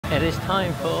It is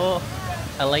time for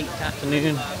a late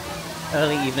afternoon,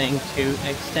 early evening to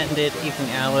extended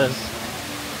evening hours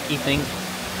evening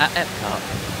at Epcot.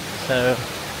 So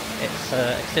it's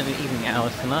extended evening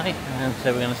hours tonight, and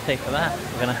so we're going to stay for that.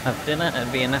 We're going to have dinner at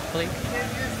Napoli,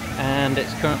 and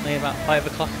it's currently about 5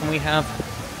 o'clock and we have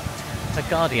a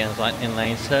Guardians lightning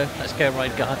lane, so let's go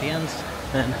ride Guardians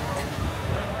and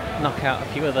knock out a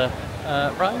few other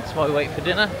rides while we wait for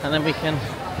dinner, and then we can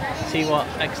see what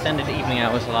extended evening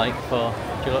hours are like for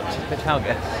Deluxe hotel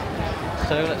guests.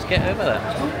 So let's get over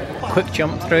there. Quick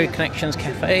jump through Connections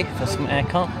Cafe for some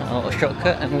aircon and a little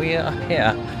shortcut, and we are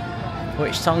here.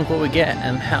 Which song will we get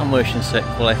and how motion sick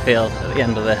will I feel at the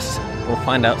end of this? We'll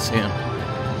find out soon.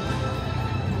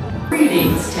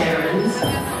 Greetings, Terrans.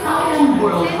 I am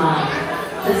Worldmind,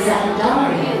 the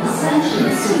Xandarian Ascension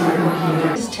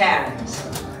supercomputer. This is Terrans.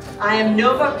 I am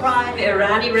Nova Prime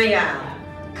Irani Rayan,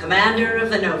 Commander of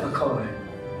the Nova Corps.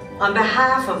 On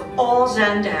behalf of all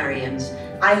Xandarians,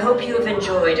 I hope you have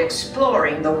enjoyed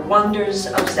exploring the wonders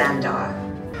of Xandar.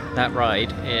 That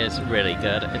ride is really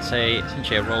good. It's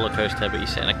essentially a roller coaster, but you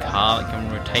sit in a car that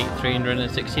can rotate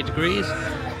 360 degrees.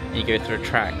 And you go through a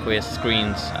track with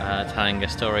screens telling a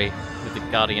story with the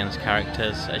Guardians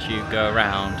characters as you go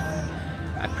around.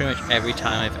 Pretty much every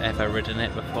time I've ever ridden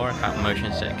it before, I felt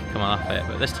motion sick come off it,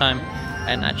 but this time I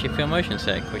didn't actually feel motion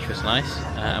sick, which was nice.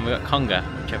 And we got conga,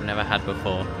 which I've never had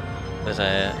before. There's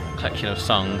a collection of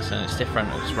songs and it's different,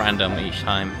 it's random each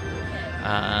time.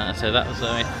 So that was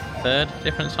my third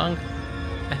different song,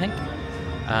 I think.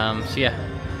 So yeah,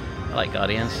 I like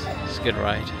Guardians, it's a good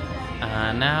ride.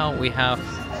 Now we have,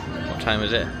 what time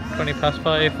is it? 20 past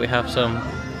 5. We have some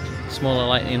smaller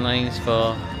lightning lanes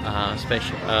for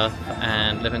Spaceship Earth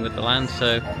and Living with the Land,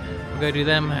 so we'll go do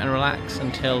them and relax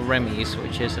until Remy's,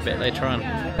 which is a bit later on.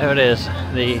 There it is,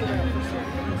 the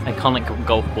iconic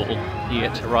golf ball you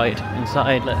get to ride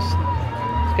inside. Let's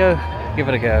go give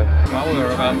it a go. Well, we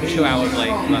were about 2 hours late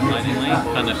for that lightning lane,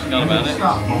 kind of forgot about it,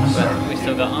 but we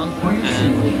still got on,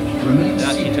 and it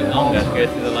actually took longer to go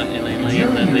through the lightning lane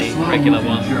than the regular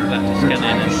one. We had to scan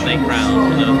in and snake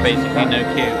round, and there was basically no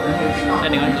queue.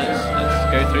 Anyway,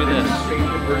 let's go through this.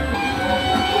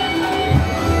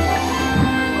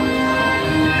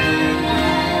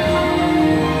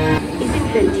 Is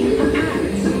inventing for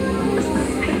Paris.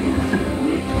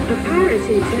 For Paris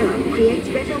in turn creates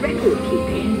better record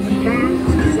keeping, plans,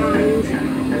 designs,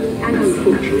 and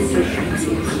unfortunately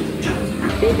taxes.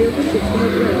 They built a system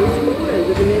of roads all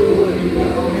over the known world.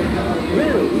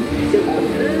 Rome built the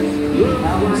first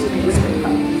worldwide road,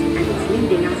 and it's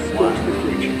leading us into the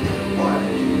future.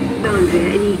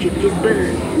 Alexandria in Egypt is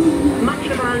burned. Much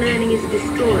of our learning is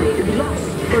destroyed, lost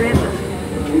forever.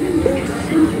 Or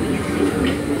so we think.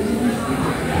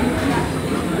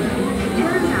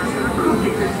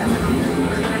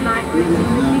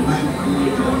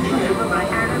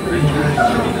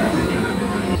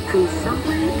 From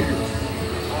somewhere else.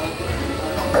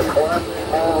 That's one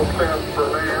small step for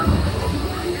man,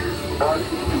 one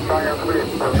giant leap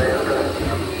for mankind.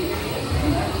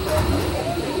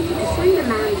 To send a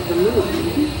man to the moon,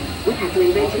 we had to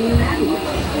invent a new language,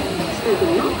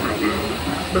 spoken not by man,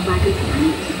 but by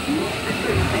computers.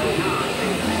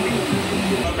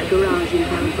 A garage in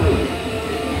California.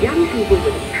 Young people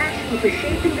with a passion for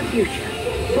shaping the future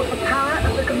put the power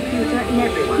of the computer in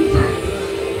everyone's hands.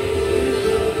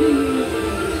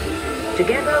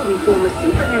 Together we form a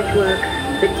super network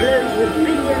that glows with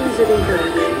billions of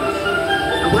interactions.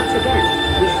 And once again,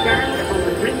 we stand on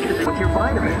the brink of with your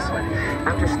vitamins.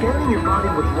 After scanning your body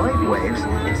with light waves,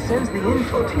 it sends the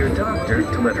info to your doctor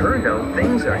to let her know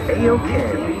things are A-OK.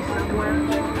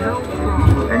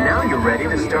 And now you're ready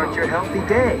to start your healthy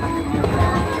day.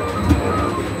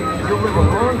 You'll live a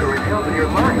longer and healthier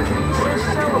life, so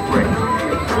celebrate.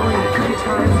 Enjoy the good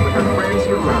times with the friends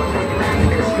you love.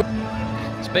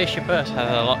 Spaceship Earth has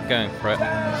a lot going for it.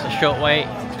 It's a short wait,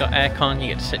 it's got aircon, you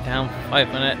get to sit down for 5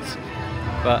 minutes,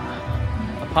 but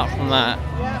apart from that,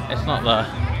 it's not the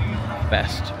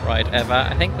best ride ever.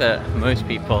 I think that most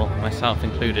people, myself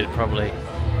included, probably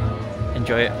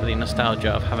enjoy it for the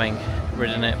nostalgia of having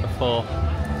ridden it before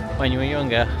when you were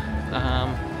younger.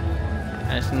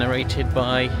 And it's narrated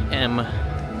by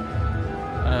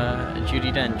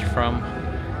Judi Dench from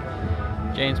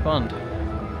James Bond.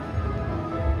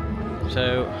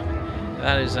 So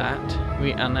that is that.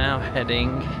 We are now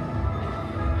heading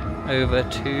over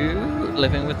to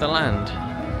Living with the Land.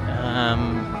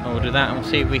 We'll do that and we'll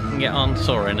see if we can get on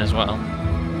Soarin as well.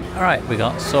 Alright, we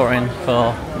got Soarin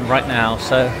for right now,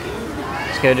 so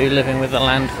let's go do Living with the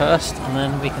Land first and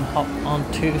then we can hop on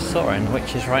to Soarin,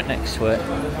 which is right next to it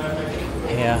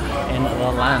here in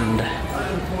the Land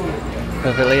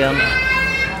Pavilion.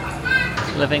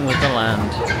 Living with the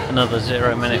Land, another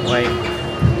 0-minute wait.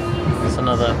 It's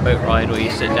another boat ride where you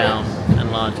sit down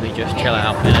and largely just chill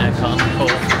out in aircon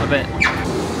for a bit.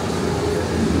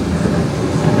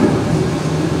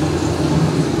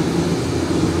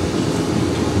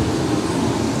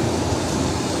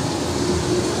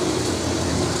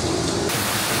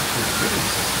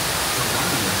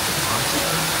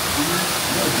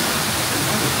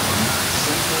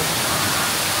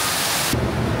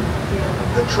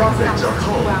 The tropics are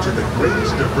home to the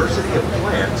greatest diversity of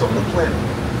plants on the planet.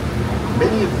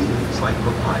 Many of these, like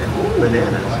papaya,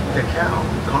 bananas, cacao,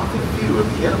 coffee, few of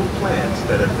the edible plants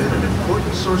that have been an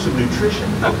important source of nutrition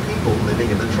for people living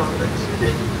in the tropics.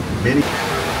 Many.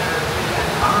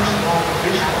 Our small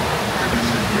fish farm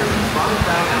produces nearly 5,000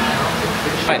 pounds of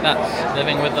fish. Right, that's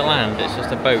Living with the Land. It's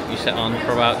just a boat you sit on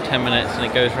for about 10 minutes and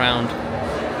it goes round,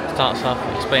 starts off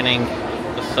explaining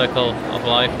the circle of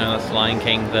life, no, that's Lion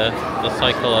King, the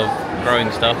cycle of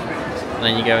growing stuff, and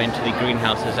then you go into the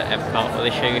greenhouses at Epcot where they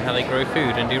show you how they grow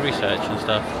food and do research and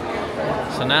stuff.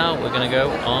 So now we're going to go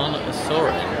on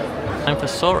Soarin. Time for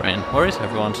Soarin. Where is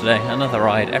everyone today? Another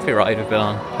ride. Every ride we've been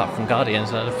on, apart from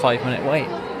Guardians, had a 5-minute wait.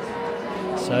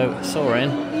 So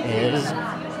Soarin is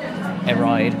a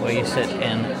ride where you sit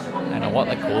in, I don't know what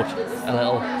they're called, a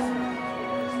little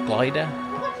glider?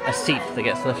 A seat that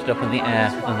gets lifted up in the air,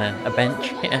 and then a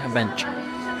bench, yeah, a bench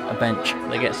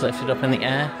that gets lifted up in the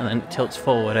air, and then it tilts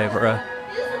forward over a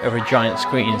giant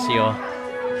screen, so you're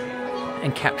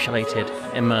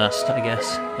encapsulated, immersed, I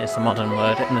guess is the modern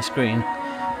word, in the screen,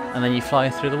 and then you fly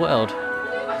through the world.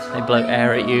 They blow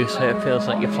air at you, so it feels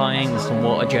like you're flying. There's some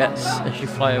water jets as you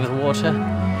fly over the water.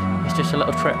 It's just a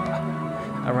little trip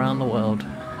around the world.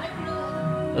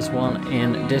 There's one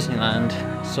in Disneyland,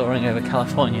 soaring over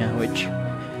California, which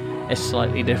is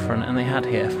slightly different, and they had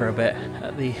here for a bit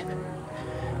at the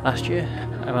last year.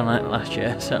 I went out last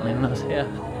year, certainly when I was here.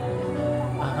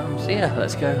 So yeah,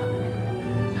 let's go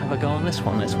have a go on this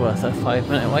one. It's worth a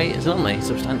 5-minute wait. It's normally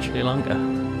substantially longer.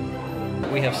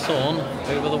 We have soared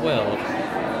over the world.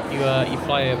 You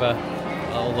fly over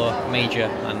all the major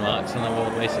landmarks in the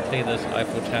world basically. There's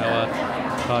Eiffel Tower,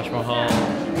 Taj Mahal,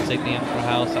 Sydney Opera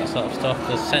House, that sort of stuff.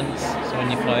 There's scents, so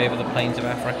when you fly over the plains of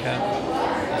Africa,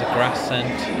 there's a grass scent.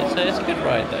 It's a good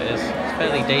ride, that is. It's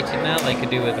fairly dated now. They could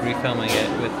do with refilming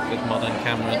it with modern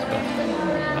cameras, but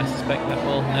I suspect that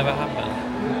will never happen.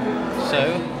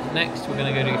 So next we're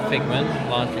going to go do Figment,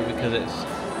 largely because it's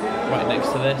right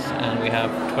next to this and we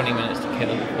have 20 minutes to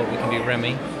kill before we can do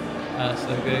Remy. So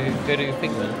we'll go do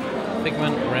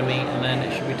Figment, Remy, and then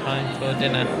it should be time for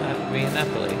dinner at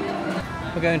Napoli.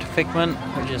 We're going to Figment,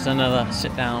 which is another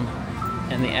sit down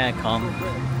in the aircon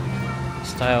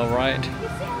style ride.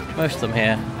 Most of them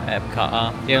here at Epcot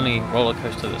are. The only roller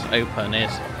coaster that's open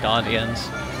is Guardians.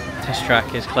 Test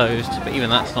track is closed, but even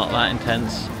that's not that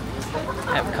intense.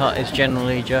 Epcot is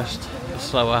generally just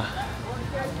slower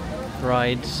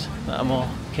rides that are more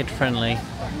kid friendly.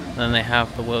 And then they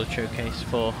have the World Showcase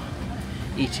for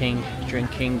eating,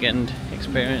 drinking and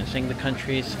experiencing the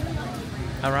countries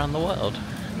around the world.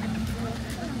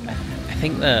 I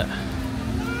think that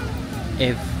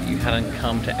if you hadn't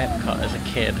come to Epcot as a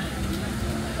kid,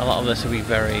 a lot of this would be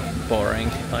very boring.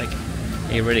 Like,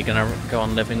 are you really going to go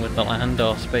on Living with the Land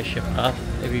or Spaceship Earth?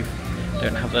 If you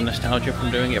don't have the nostalgia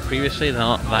from doing it previously, they're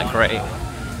not that great.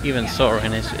 Even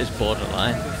Soarin is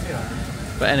borderline.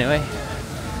 But anyway,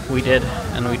 we did,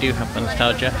 and we do have the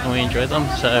nostalgia, and we enjoyed them,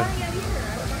 so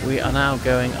we are now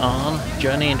going on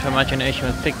Journey into Imagination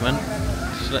with Figment.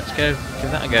 So let's go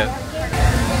give that a go.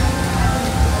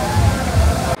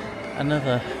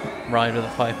 Another ride with a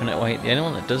 5-minute wait. The only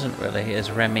one that doesn't really is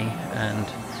Remy and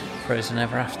Frozen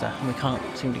Ever After. And we can't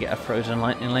seem to get a Frozen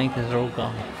Lightning Lane because they're all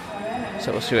gone.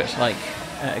 So we'll see what it's like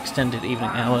extended evening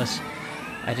hours.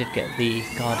 I did get the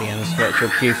Guardians virtual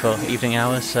queue for evening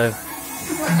hours, so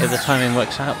if the timing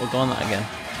works out, we'll go on that again.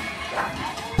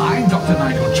 I'm Dr.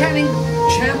 Nigel Channing,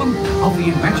 Chairman of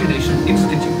the Imagination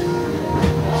Institute.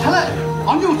 Hello!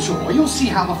 On your tour, you'll see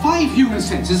how the 5 human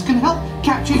senses can help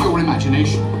capture your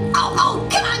imagination. Oh,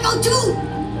 can I go too?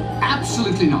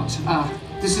 Absolutely not.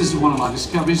 This is one of our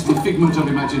discoveries, the Figment of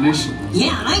Imagination.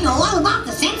 Yeah, I know all about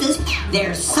the senses.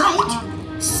 There's sight,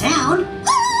 sound,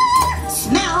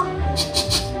 smell,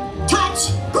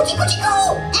 touch,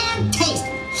 coochie-coochie-coo, and taste.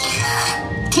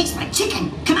 Tastes like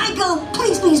chicken. Can I go,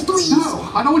 please, please, please? No,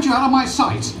 I don't want you out of my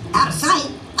sight. Out of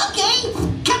sight? Okay.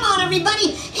 Come on,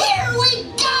 everybody. Here we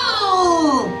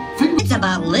go. Figment. It's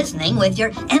about listening with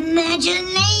your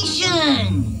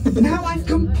imagination. Now I've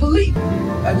complete.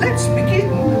 Let's begin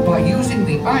by using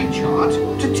the eye chart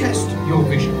to test your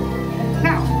vision.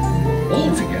 Now,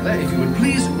 all together, if you would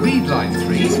please read line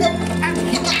 3 and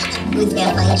hit with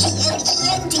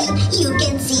F-I-G-M-E-N-T, you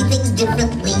can see things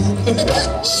differently.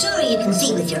 Sure, you can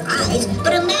see with your eyes,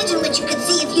 but imagine what you could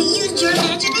see if you used your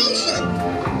imagination.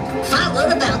 Follow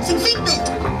the bouncing figment.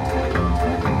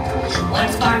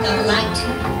 One spark of light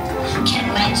can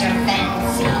light your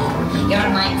fancy. Your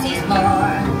mind sees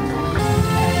more.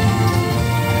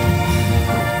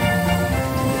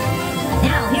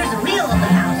 Now, here's a real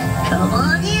open house. Come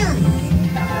on in.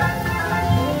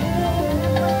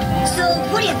 So,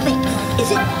 what do you think? Is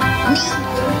it neat?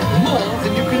 More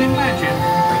than you can imagine.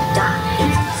 But Doc,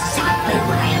 it's exactly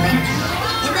what I imagined.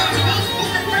 Imagination is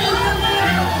the brain of the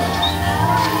world.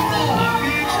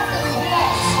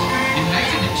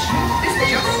 Imagination is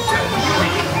just turning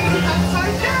your head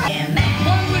upside down.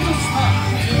 One little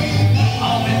spark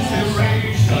of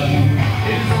inspiration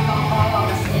is the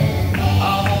heart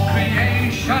of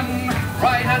creation.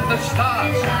 Right at the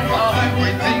start of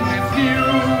everything that's new.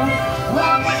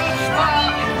 One little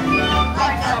spark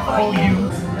lights up for you.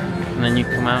 And then you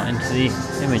come out into the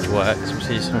image works, which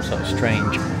is some sort of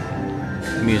strange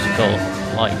musical,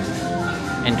 like,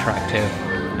 interactive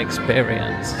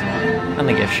experience. And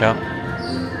the gift shop.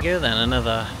 Here then,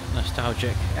 another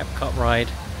nostalgic Epcot ride.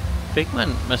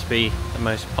 Figment must be the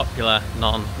most popular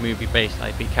non-movie based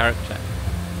IP character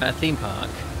at a theme park.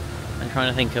 I'm trying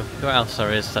to think of who else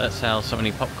there is that sells so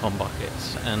many popcorn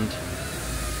buckets and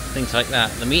things like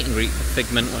that. The meet and greet for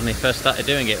Figment when they first started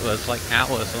doing it was like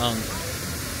hours long.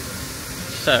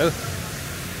 So,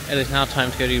 it is now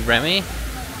time to go to Remy.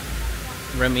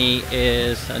 Remy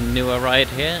is a newer ride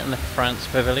here in the France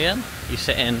Pavilion. You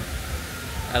sit in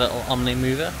a little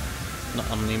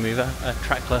a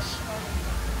trackless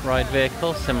ride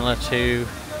vehicle similar to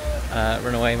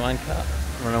Runaway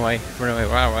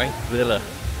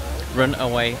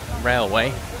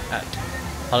Railway at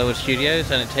Hollywood Studios,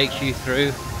 and it takes you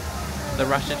through the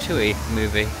Ratatouille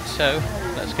movie. So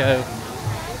let's go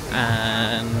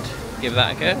and give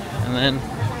that a go, and then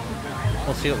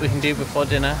we'll see what we can do before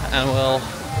dinner, and we'll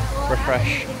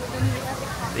refresh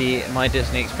the My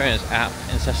Disney Experience app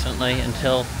incessantly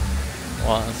until,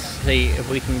 well, let's see if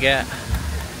we can get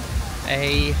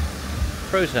a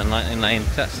Frozen Lightning Lane.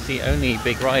 That's the only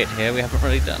big ride here we haven't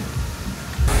really done.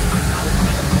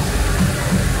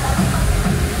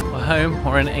 We're home,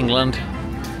 we're in England.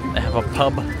 They have a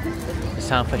pub, they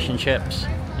sell fish and chips.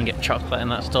 You can get chocolate in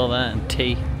that store there and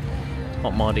tea.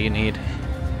 What more do you need?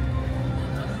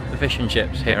 The fish and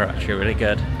chips here are actually really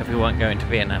good. If we weren't going to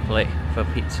be in Napoli for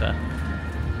pizza,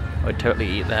 I would totally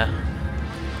eat there.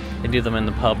 They do them in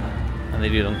the pub, and they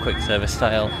do them quick service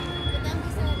style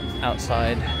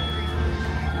outside.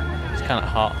 It's kind of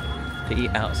hot to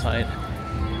eat outside.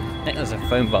 I think there's a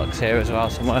phone box here as well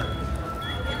somewhere.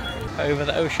 Over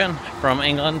the ocean from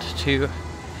England to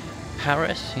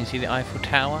Paris, you can see the Eiffel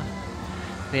Tower,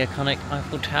 the iconic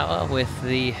Eiffel Tower with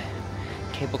the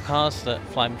cable cars that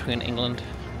fly between England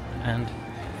and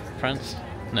France.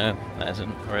 No, that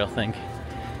isn't a real thing.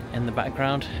 In the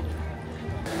background,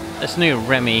 this new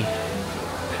Remy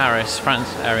Paris,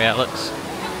 France area looks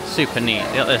super neat.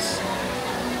 You got this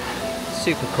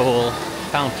super cool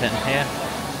fountain here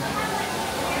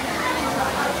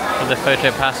with the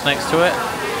photo pass next to it,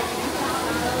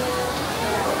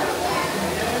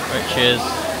 which is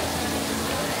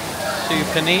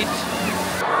super neat.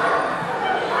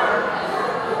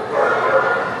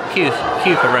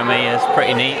 Queue for Remy is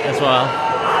pretty neat as well.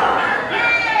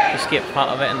 You skip part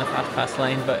of it in the fast pass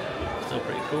lane, but still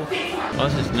pretty cool. Well,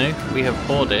 this is new. We have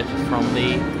boarded from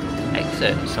the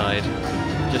exit side,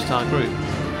 just our group.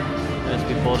 There's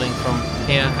be boarding from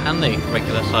here and the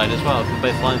regular side as well, because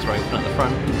both lines are open at the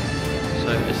front.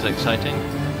 So this is exciting.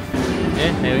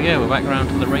 Yeah, here we go. We're back around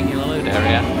to the regular load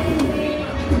area.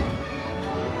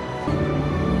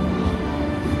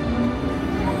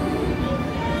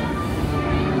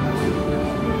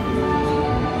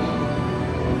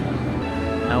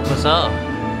 How bizarre.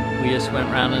 We just went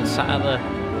round and sat at the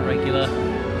regular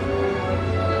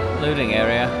loading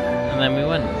area, and then we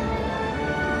went.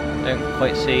 Don't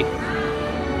quite see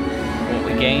what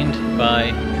we gained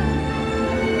by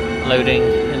loading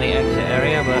in the exit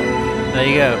area, but there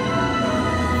you go.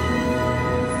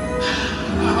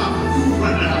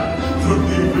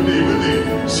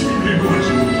 Venez, suivez-moi,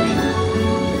 je vous prie.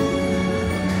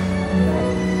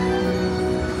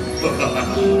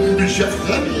 Chef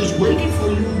Remy is waiting for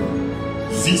you.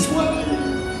 This way.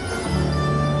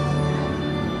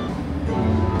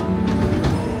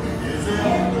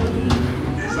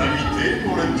 Des invités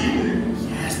pour le dîner.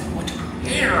 Yes, but what to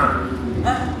prepare?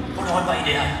 Hein? Pour le repas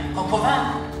idéal? Coq au vin?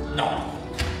 Non.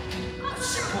 A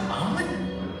simple omelet?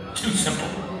 Too simple.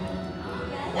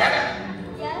 What?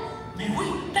 Yes. Mais oui,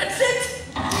 that's it.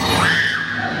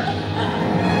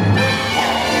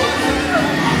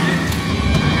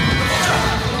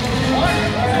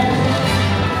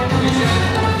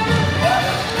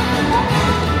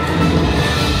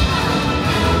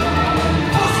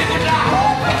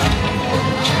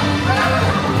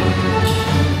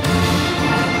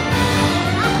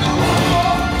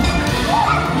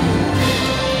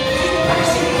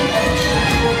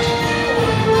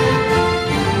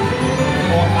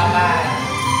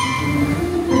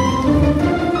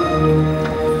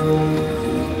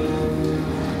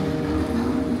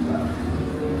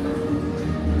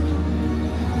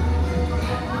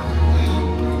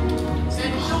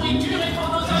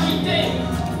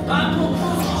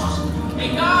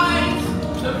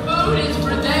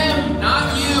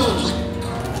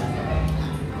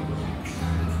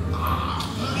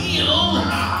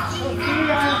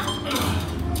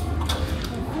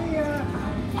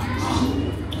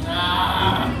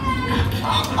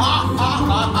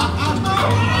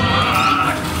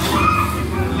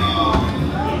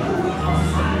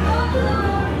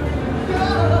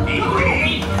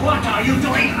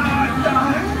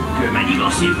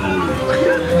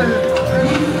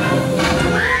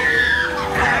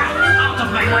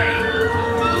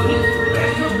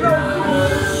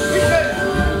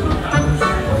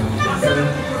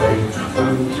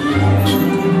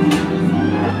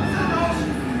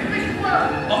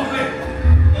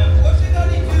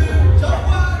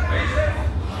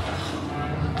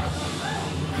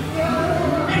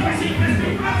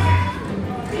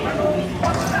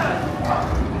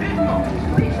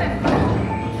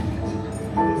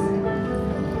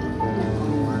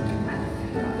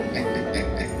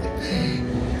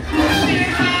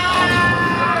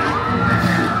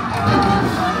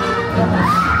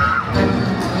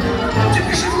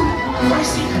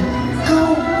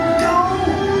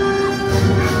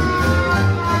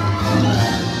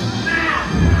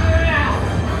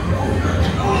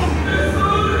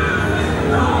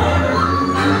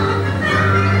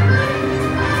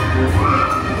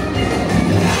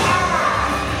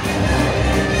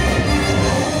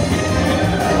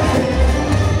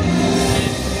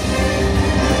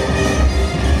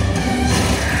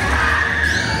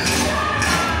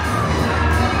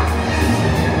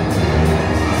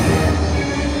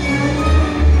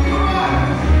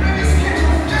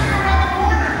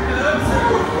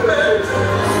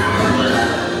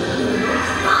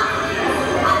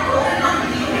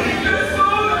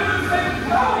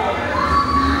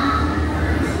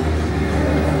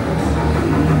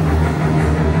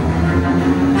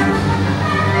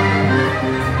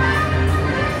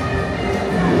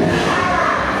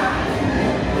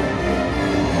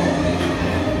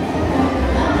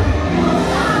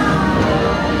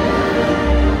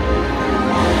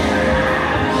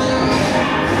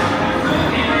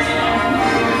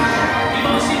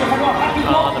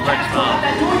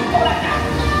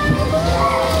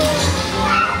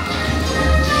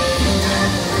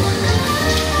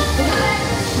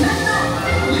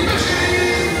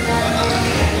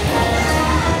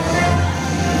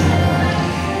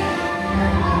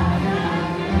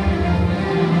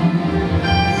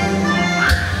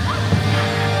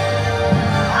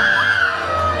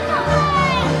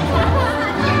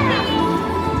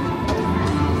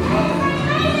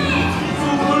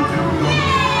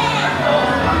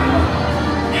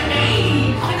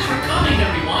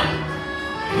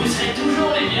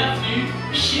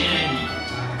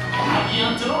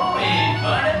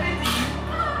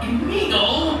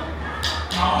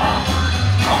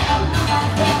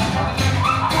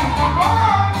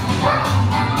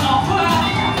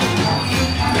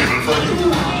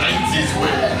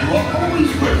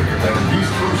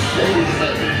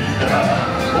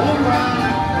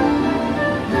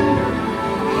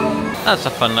 That's a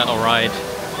fun little ride.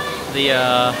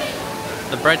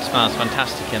 The bread smells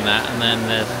fantastic in that, and then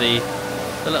there's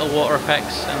the little water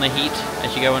effects and the heat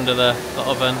as you go under the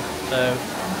oven. So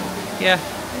yeah,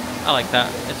 I like that.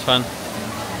 It's fun.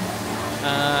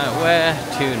 Where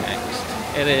to next?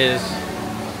 It is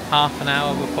half an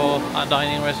hour before our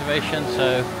dining reservation,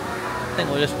 so I think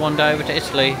we'll just wander over to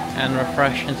Italy and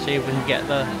refresh and see if we can get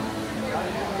the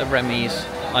Remy's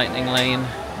lightning lane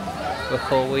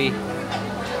before we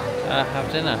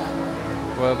have dinner.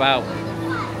 We're about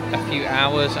a few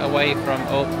hours away from,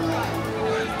 oh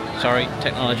sorry,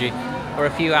 technology. We're a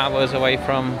few hours away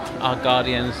from our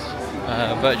Guardians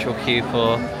virtual queue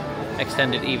for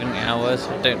extended evening hours.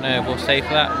 I don't know if we'll stay for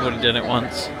that. We've already done it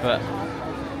once, but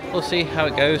we'll see how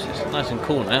it goes. It's nice and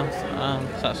cool now,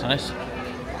 so that's nice.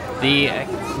 The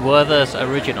Werther's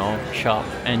Original shop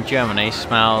in Germany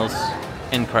smells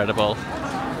incredible.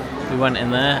 We went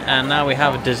in there and now we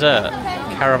have a dessert,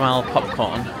 caramel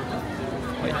popcorn,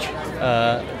 which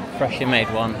freshly made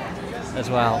one as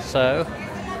well. So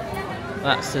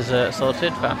that's dessert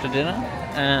sorted for after dinner.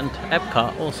 And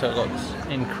Epcot also looks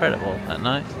incredible at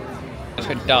night. It's a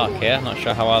bit dark here, not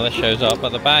sure how well this shows up, but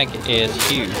the bag is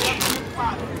huge.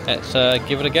 Let's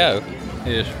give it a go.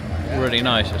 It is really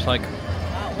nice. It's like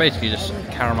basically just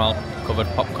caramel covered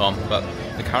popcorn, but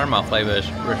the caramel flavour is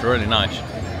really nice.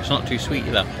 It's not too sweet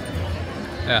either.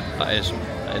 Yeah, that is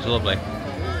lovely.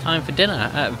 Time for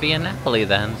dinner at Via Napoli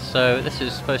then. So this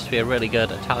is supposed to be a really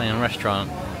good Italian restaurant.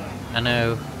 I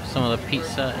know some of the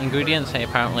pizza ingredients they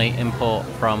apparently import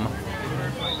from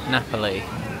Napoli,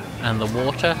 and the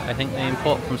water I think they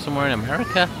import from somewhere in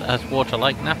America that has water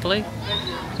like Napoli.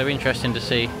 So it'll be interesting to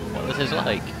see what this is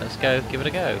like. Let's go give it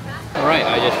a go. Alright,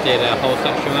 I just did a whole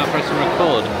section without pressing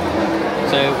record.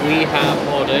 So we have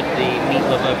ordered the meat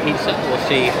lover pizza. We'll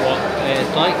see what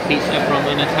it's like. Pizza from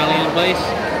an Italian place.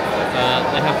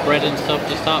 They have bread and stuff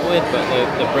to start with, but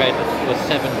the bread was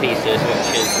 7 pieces, which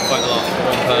is quite a lot for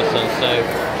one person, so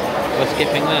we're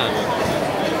skipping that.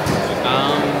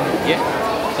 Yeah,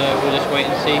 so we'll just wait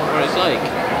and see what it's like.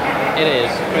 It is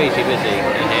crazy busy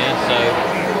in here, so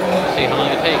we'll see how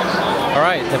long it takes.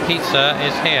 Alright, the pizza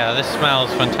is here. This smells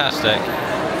fantastic.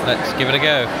 Let's give it a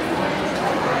go.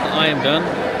 I am done.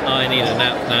 I need a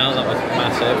nap now. That was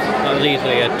massive. That was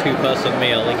easily a 2-person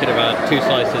meal. We could have had 2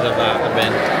 slices of that and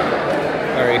been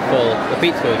very full. The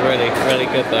pizza was really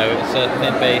good though. It's a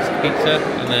thin based pizza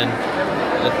and then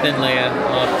a thin layer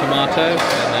of tomato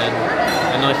and then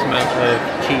a nice amount of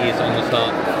cheese on the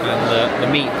top, and the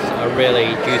meats are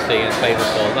really juicy and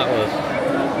flavorful. That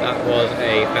was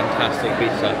a fantastic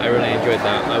pizza. I really enjoyed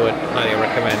that. I would highly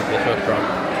recommend this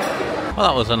restaurant. Well,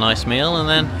 that was a nice meal, and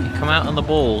then you come out and the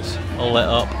balls all lit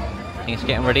up. I think it's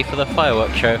getting ready for the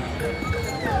fireworks show.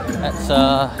 Let's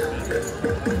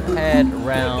head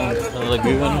round the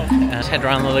lagoon. Let's head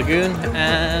around the lagoon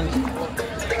and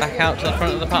back out to the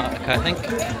front of the park, I think.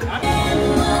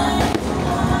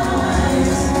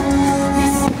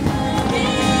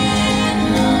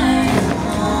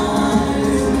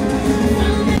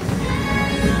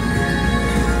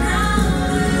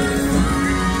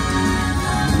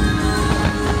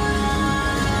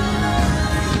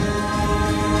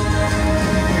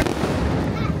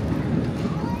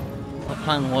 The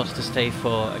plan was to stay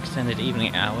for extended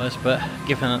evening hours, but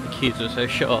given that the queues were so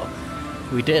short,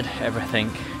 we did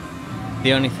everything.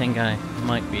 The only thing I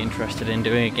might be interested in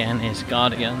doing again is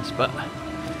Guardians, but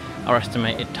our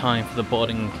estimated time for the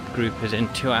boarding group is in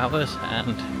 2 hours,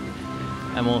 and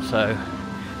I'm also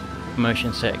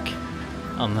motion sick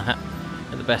on that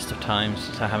at the best of times,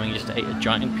 so having just ate a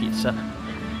giant pizza,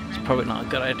 it's probably not a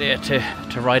good idea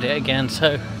to ride it again,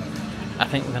 so I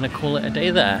think we're going to call it a day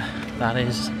there. That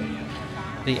is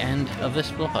the end of this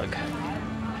vlog.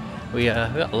 We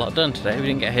got a lot done today. We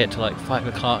didn't get here till like 5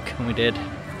 o'clock, and we did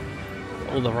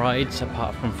all the rides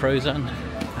apart from Frozen,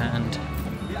 and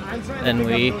then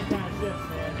we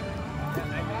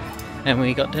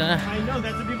got dinner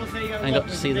and got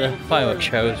to see the fireworks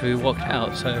show as we walked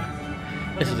out. So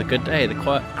this is a good day. The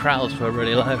crowds were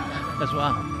really low as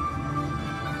well.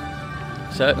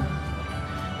 So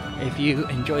if you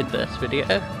enjoyed this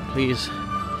video, please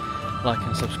like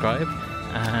and subscribe,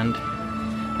 and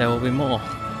there will be more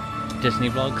Disney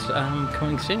vlogs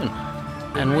coming soon.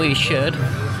 And we should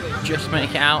just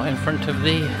make it out in front of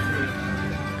the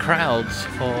crowds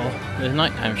for the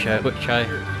nighttime show, which I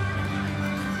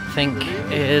think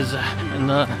is in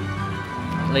the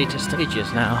later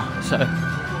stages now, so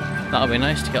that'll be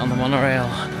nice to get on the monorail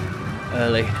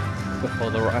early before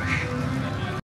the rush.